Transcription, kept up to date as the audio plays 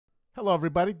Hello,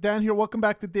 everybody. Dan here. Welcome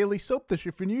back to Daily Soap Dish.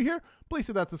 If you're new here, please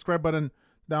hit that subscribe button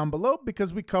down below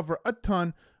because we cover a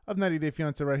ton of 90 Day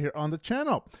Fiancé right here on the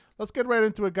channel. Let's get right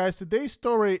into it, guys. Today's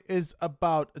story is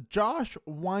about Josh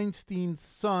Weinstein's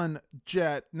son,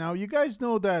 Jett. Now, you guys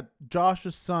know that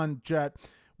Josh's son, Jett,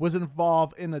 was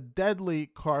involved in a deadly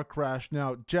car crash.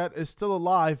 Now, Jett is still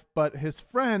alive, but his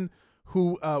friend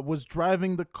who was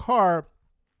driving the car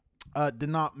did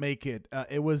not make it.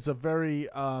 It was a very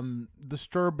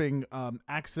disturbing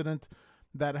accident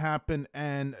that happened,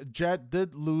 and Jett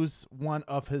did lose one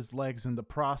of his legs in the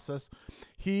process.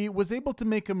 He was able to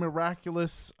make a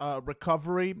miraculous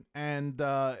recovery, and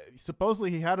supposedly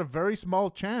he had a very small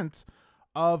chance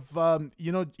of,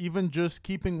 even just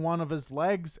keeping one of his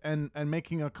legs and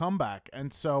making a comeback.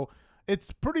 And so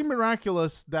it's pretty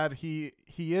miraculous that he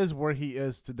is where he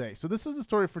is today. So this is the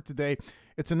story for today.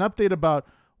 It's an update about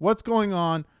what's going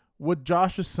on with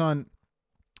Josh's son,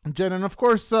 Jen. And of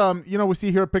course, we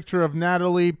see here a picture of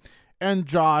Natalie and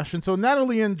Josh. And so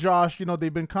Natalie and Josh,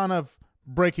 they've been kind of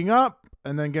breaking up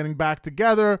and then getting back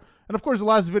together. And of course, the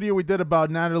last video we did about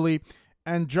Natalie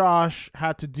and Josh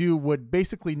had to do with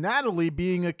basically Natalie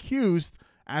being accused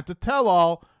at the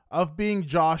tell-all of being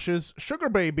Josh's sugar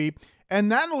baby. And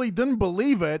Natalie didn't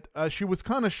believe it. She was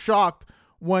kind of shocked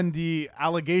when the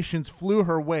allegations flew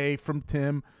her way from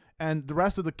Tim and the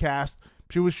rest of the cast.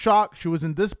 She was shocked. She was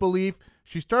in disbelief.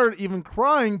 She started even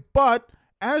crying. But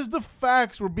as the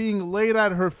facts were being laid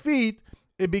at her feet,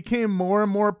 it became more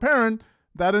and more apparent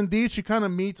that indeed she kind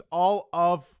of meets all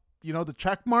of, the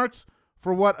check marks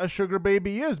for what a sugar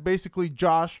baby is. Basically,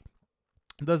 Josh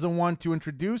doesn't want to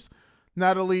introduce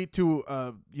Natalie to,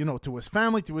 to his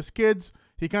family, to his kids.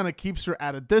 He kind of keeps her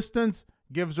at a distance,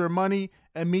 gives her money,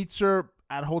 and meets her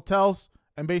at hotels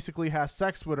and basically has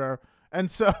sex with her.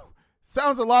 And so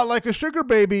sounds a lot like a sugar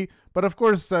baby, but of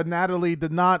course, Natalie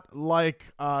did not like,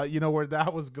 where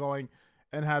that was going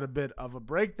and had a bit of a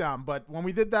breakdown. But when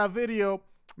we did that video,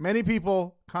 many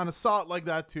people kind of saw it like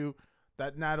that too,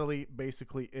 that Natalie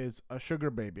basically is a sugar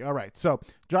baby. All right, so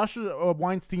Josh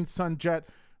Weinstein's son, Jett,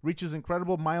 reaches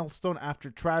incredible milestone after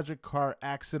tragic car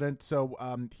accident. So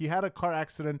he had a car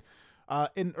accident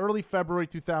in early February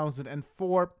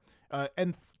 2004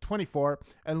 and 24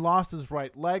 and lost his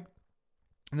right leg.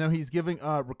 Now he's giving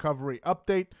a recovery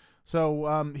update.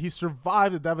 So he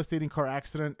survived a devastating car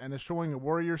accident and is showing a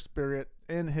warrior spirit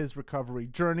in his recovery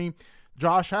journey.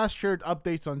 Josh has shared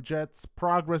updates on Jett's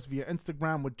progress via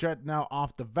Instagram, with Jett now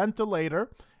off the ventilator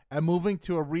and moving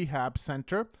to a rehab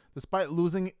center. Despite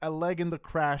losing a leg in the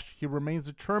crash, he remains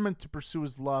determined to pursue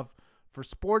his love for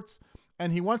sports,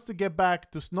 and he wants to get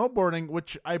back to snowboarding,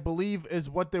 which I believe is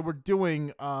what they were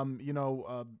doing,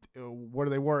 where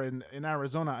they were in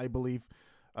Arizona, I believe.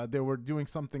 They were doing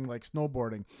something like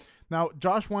snowboarding. Now,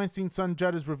 Josh Weinstein's son,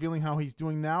 Jett, is revealing how he's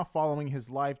doing now following his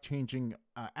life-changing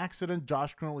accident.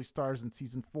 Josh currently stars in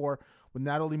Season 4 with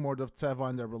Natalie Mordovtseva,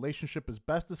 and their relationship is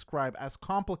best described as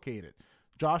complicated.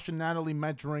 Josh and Natalie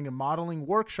met during a modeling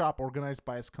workshop organized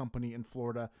by his company in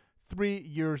Florida 3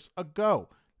 years ago.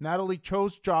 Natalie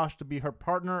chose Josh to be her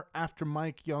partner after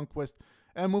Mike Youngquist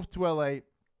and moved to LA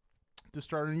to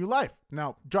start a new life.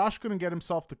 Now, Josh couldn't get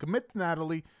himself to commit to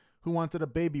Natalie, who wanted a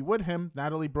baby with him.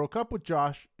 Natalie broke up with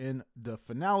Josh in the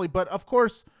finale. But of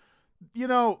course,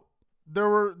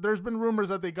 there's been rumors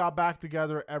that they got back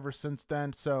together ever since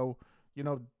then. So,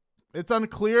 it's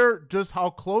unclear just how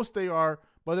close they are,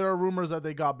 but there are rumors that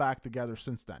they got back together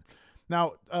since then.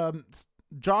 Now,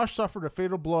 Josh suffered a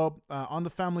fatal blow on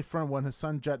the family front when his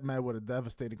son Jett met with a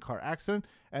devastating car accident,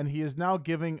 and he is now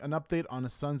giving an update on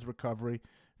his son's recovery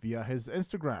via his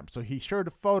Instagram. So he shared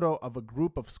a photo of a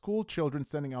group of school children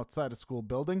standing outside a school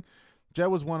building. Jett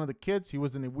was one of the kids. He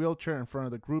was in a wheelchair in front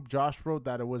of the group. Josh wrote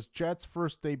that it was Jett's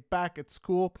first day back at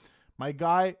school. "My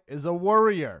guy is a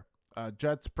warrior,"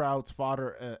 Jett's proud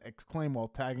father exclaimed while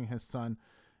tagging his son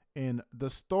in the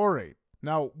story.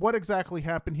 Now, what exactly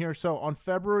happened here? So on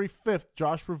February 5th,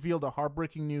 Josh revealed the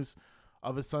heartbreaking news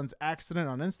of his son's accident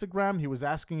on Instagram. He was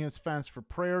asking his fans for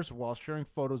prayers while sharing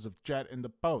photos of Jett in the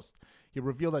post. He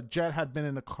revealed that Jett had been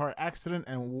in a car accident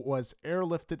and was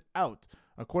airlifted out.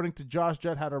 According to Josh,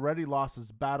 Jett had already lost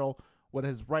his battle with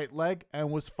his right leg and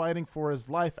was fighting for his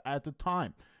life at the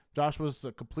time. Josh was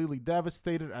completely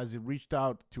devastated as he reached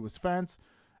out to his fans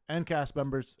and cast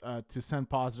members to send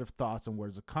positive thoughts and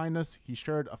words of kindness. He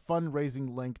shared a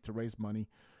fundraising link to raise money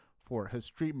for his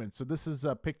treatment. So this is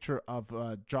a picture of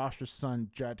Josh's son,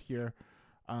 Jett, here.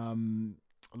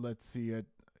 Let's see it.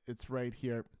 It's right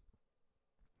here.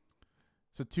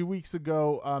 So 2 weeks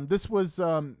ago, this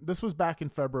was back in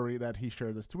February that he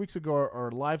shared this. 2 weeks ago,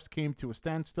 our lives came to a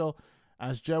standstill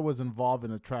as Jett was involved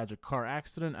in a tragic car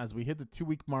accident. As we hit the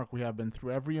 2-week mark, we have been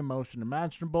through every emotion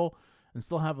imaginable and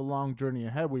still have a long journey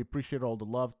ahead. We appreciate all the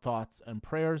love, thoughts, and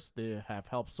prayers. They have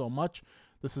helped so much.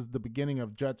 This is the beginning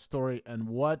of Jett's story and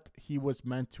what he was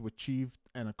meant to achieve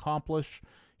and accomplish.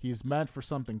 He is meant for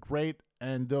something great,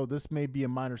 and though this may be a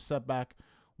minor setback,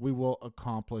 we will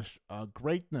accomplish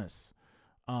greatness.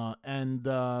 Let's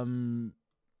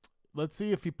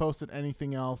see if he posted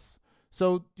anything else.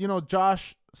 So, you know,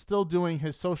 Josh still doing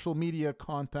his social media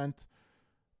content,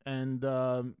 and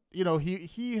you know,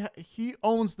 he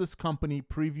owns this company,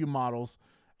 Preview Models,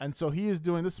 and so he is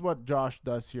doing, this is what Josh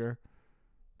does here.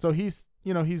 So he's,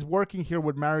 you know, he's working here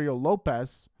with Mario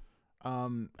Lopez,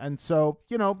 and so,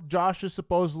 you know, Josh is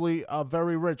supposedly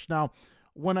very rich. Now,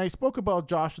 when I spoke about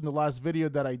Josh in the last video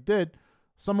that I did,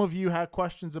 some of you had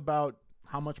questions about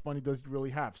how much money does he really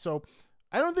have. So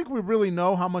I don't think we really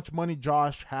know how much money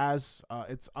Josh has.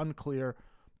 It's unclear,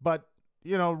 but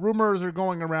you know, rumors are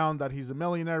going around that he's a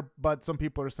millionaire, but some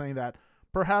people are saying that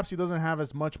perhaps he doesn't have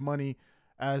as much money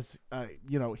as,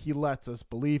 you know, he lets us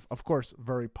believe. Of course,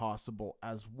 very possible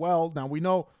as well. Now, we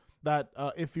know that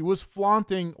if he was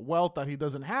flaunting wealth that he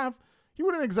doesn't have, he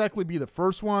wouldn't exactly be the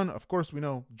first one. Of course, we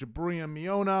know Jibri and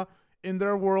Miona, in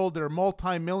their world, they're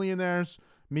multi-millionaires.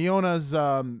 Miona's,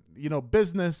 you know,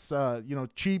 business, you know,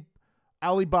 cheap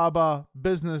Alibaba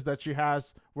business that she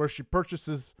has, where she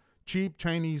purchases cheap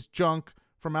Chinese junk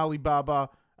from Alibaba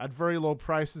at very low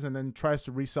prices and then tries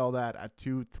to resell that at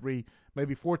 2, 3,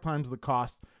 maybe 4 times the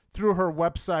cost through her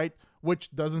website,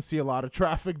 which doesn't see a lot of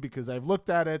traffic because I've looked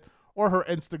at it, or her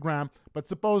Instagram, but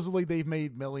supposedly they've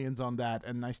made millions on that,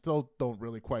 and I still don't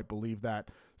really quite believe that.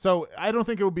 So I don't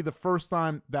think it would be the first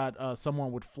time that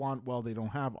someone would flaunt, well, they don't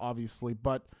have, obviously,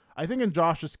 but I think in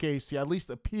Josh's case, he at least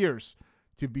appears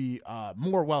to be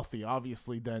more wealthy,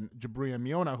 obviously, than Jibri and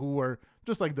Miona, who were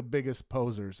just like the biggest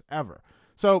posers ever.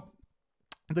 So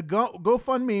the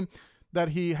GoFundMe that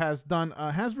he has done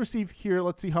has received here,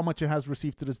 let's see how much it has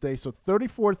received to this day. So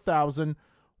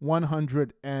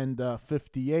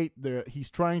 $34,158. There, he's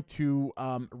trying to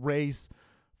raise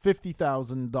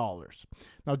 $50,000.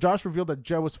 Now, Josh revealed that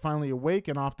Jett was finally awake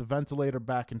and off the ventilator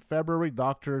back in February.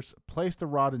 Doctors placed a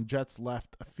rod in Jett's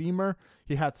left femur.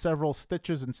 He had several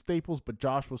stitches and staples, but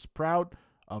Josh was proud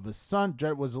of his son.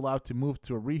 Jett was allowed to move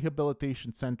to a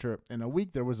rehabilitation center in a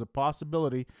week. There was a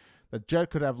possibility that Jett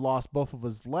could have lost both of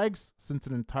his legs since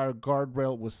an entire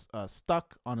guardrail was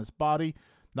stuck on his body,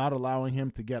 not allowing him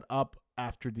to get up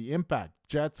after the impact.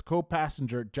 Jett's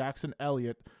co-passenger, Jackson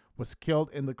Elliott, was killed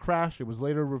in the crash. It was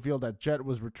later revealed that Jett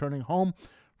was returning home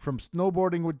from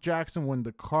snowboarding with Jackson when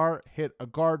the car hit a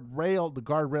guardrail. The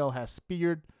guardrail had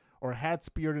speared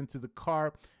into the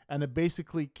car, and it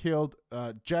basically killed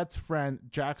Jett's friend,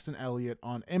 Jackson Elliott,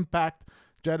 on impact.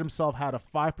 Jett himself had a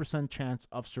 5% chance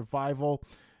of survival,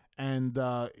 and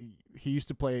he used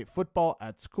to play football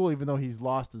at school. Even though he's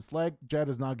lost his leg, Jett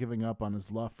is not giving up on his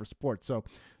love for sports. So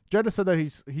Jett has said that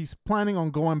he's planning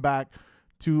on going back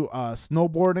to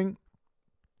snowboarding,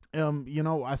 you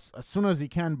know, as soon as he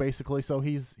can, basically. So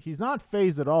he's not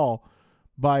fazed at all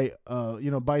by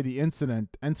you know, by the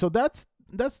incident, and so that's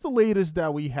the latest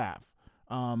that we have.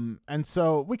 And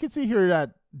so we can see here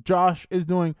that Josh is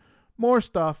doing more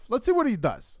stuff. Let's see what he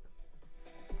does.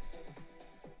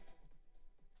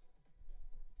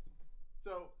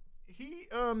 So he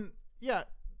yeah,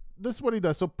 this is what he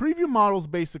does. So Preview Models,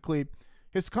 basically,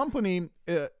 his company,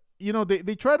 you know,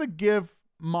 they try to give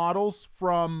models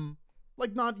from,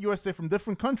 like, not USA, from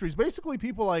different countries, basically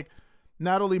people like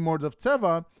Natalie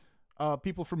Mordovtseva,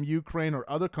 people from Ukraine or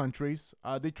other countries.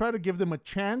 They try to give them a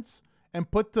chance and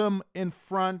put them in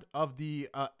front of the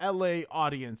LA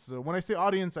audience. So when I say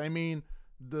audience, I mean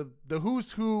the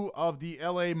who's who of the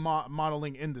LA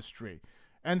modeling industry.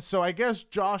 And so I guess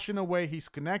Josh, in a way, he's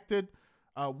connected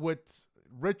with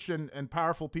rich and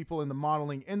powerful people in the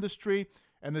modeling industry,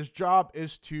 and his job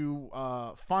is to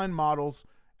find models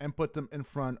and put them in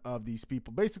front of these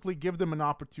people. Basically give them an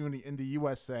opportunity in the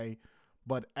USA,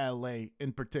 but LA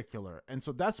in particular. And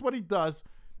so that's what he does.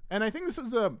 And I think this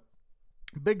is a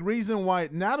big reason why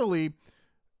Natalie,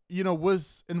 you know,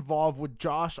 was involved with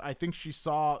Josh. I think she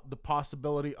saw the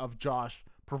possibility of Josh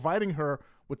providing her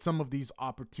with some of these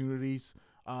opportunities,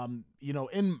 you know,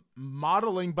 in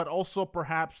modeling, but also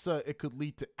perhaps it could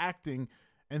lead to acting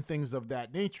and things of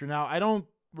that nature. Now, I don't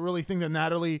really think that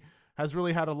Natalie has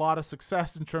really had a lot of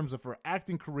success in terms of her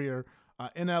acting career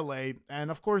in LA.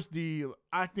 And of course, the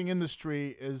acting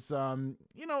industry is,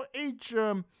 you know, age,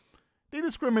 they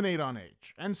discriminate on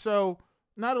age. And so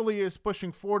Natalie is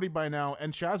pushing 40 by now,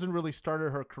 and she hasn't really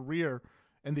started her career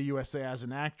in the USA as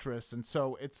an actress. And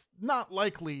so it's not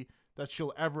likely that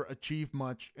she'll ever achieve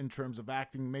much in terms of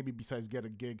acting, maybe besides get a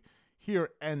gig here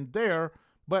and there.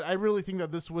 But I really think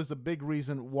that this was a big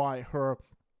reason why her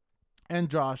and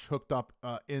Josh hooked up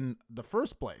in the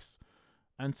first place.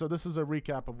 And so this is a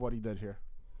recap of what he did here.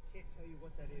 Can't tell you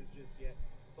what that is just yet,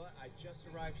 but I just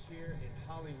arrived here in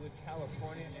Hollywood,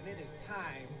 California, and it is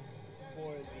time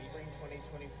for the Spring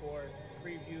 2024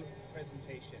 preview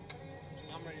presentation.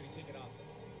 I'm ready to kick it off.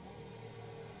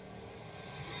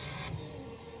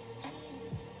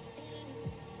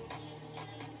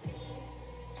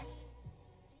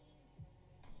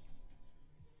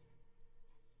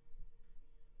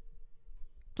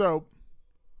 So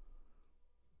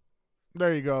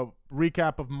there you go.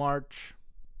 Recap of March.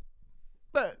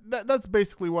 That's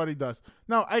basically what he does.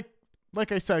 Now,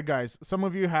 like I said, guys, some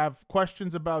of you have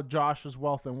questions about Josh's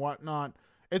wealth and whatnot.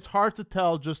 It's hard to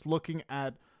tell just looking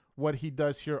at what he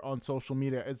does here on social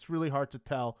media. It's really hard to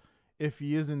tell if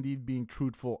he is indeed being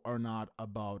truthful or not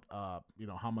about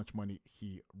how much money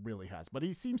he really has. But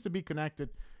he seems to be connected.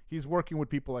 He's working with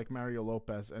people like Mario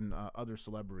Lopez and other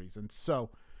celebrities. And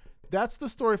so that's the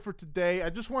story for today. I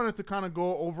just wanted to kind of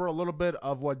go over a little bit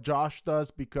of what Josh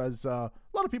does because a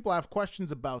lot of people have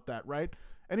questions about that, right?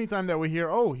 Anytime that we hear,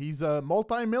 oh, he's a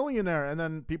multimillionaire, and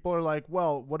then people are like,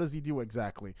 well, what does he do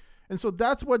exactly? And so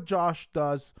that's what Josh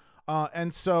does.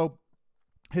 And so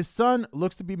his son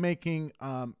looks to be making,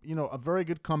 a very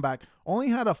good comeback. Only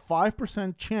had a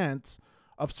 5% chance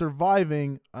of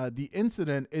surviving the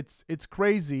incident. It's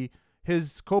crazy.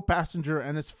 His co-passenger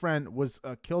and his friend was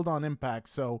killed on impact.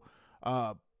 So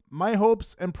my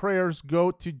hopes and prayers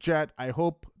go to Jett. I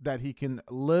hope that he can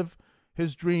live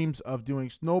his dreams of doing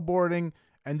snowboarding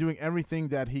and doing everything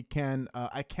that he can.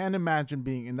 I can't imagine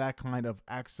being in that kind of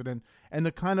accident and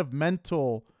the kind of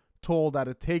mental toll that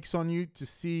it takes on you to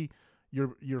see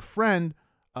your friend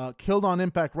killed on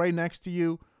impact right next to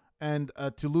you and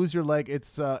to lose your leg.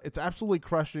 It's absolutely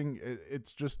crushing.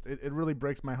 It really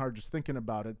breaks my heart just thinking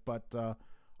about it. But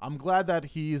I'm glad that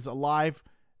he's alive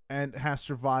and has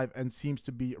survived and seems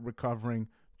to be recovering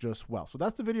just well. So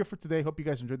that's the video for today. Hope you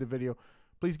guys enjoyed the video.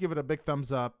 Please give it a big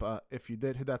thumbs up. If you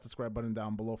did, hit that subscribe button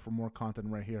down below for more content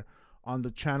right here on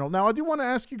the channel. Now, I do want to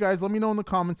ask you guys, let me know in the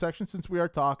comment section, since we are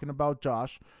talking about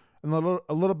Josh and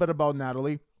a little bit about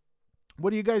Natalie. What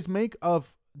do you guys make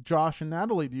of Josh and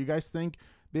Natalie? Do you guys think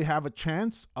they have a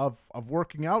chance of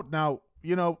working out? Now,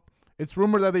 it's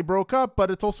rumored that they broke up,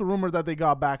 but it's also rumored that they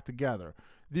got back together.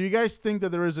 Do you guys think that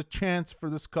there is a chance for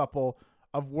this couple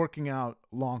of working out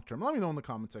long term? Let me know in the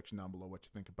comment section down below what you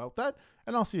think about that,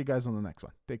 and I'll see you guys on the next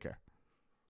one. Take care.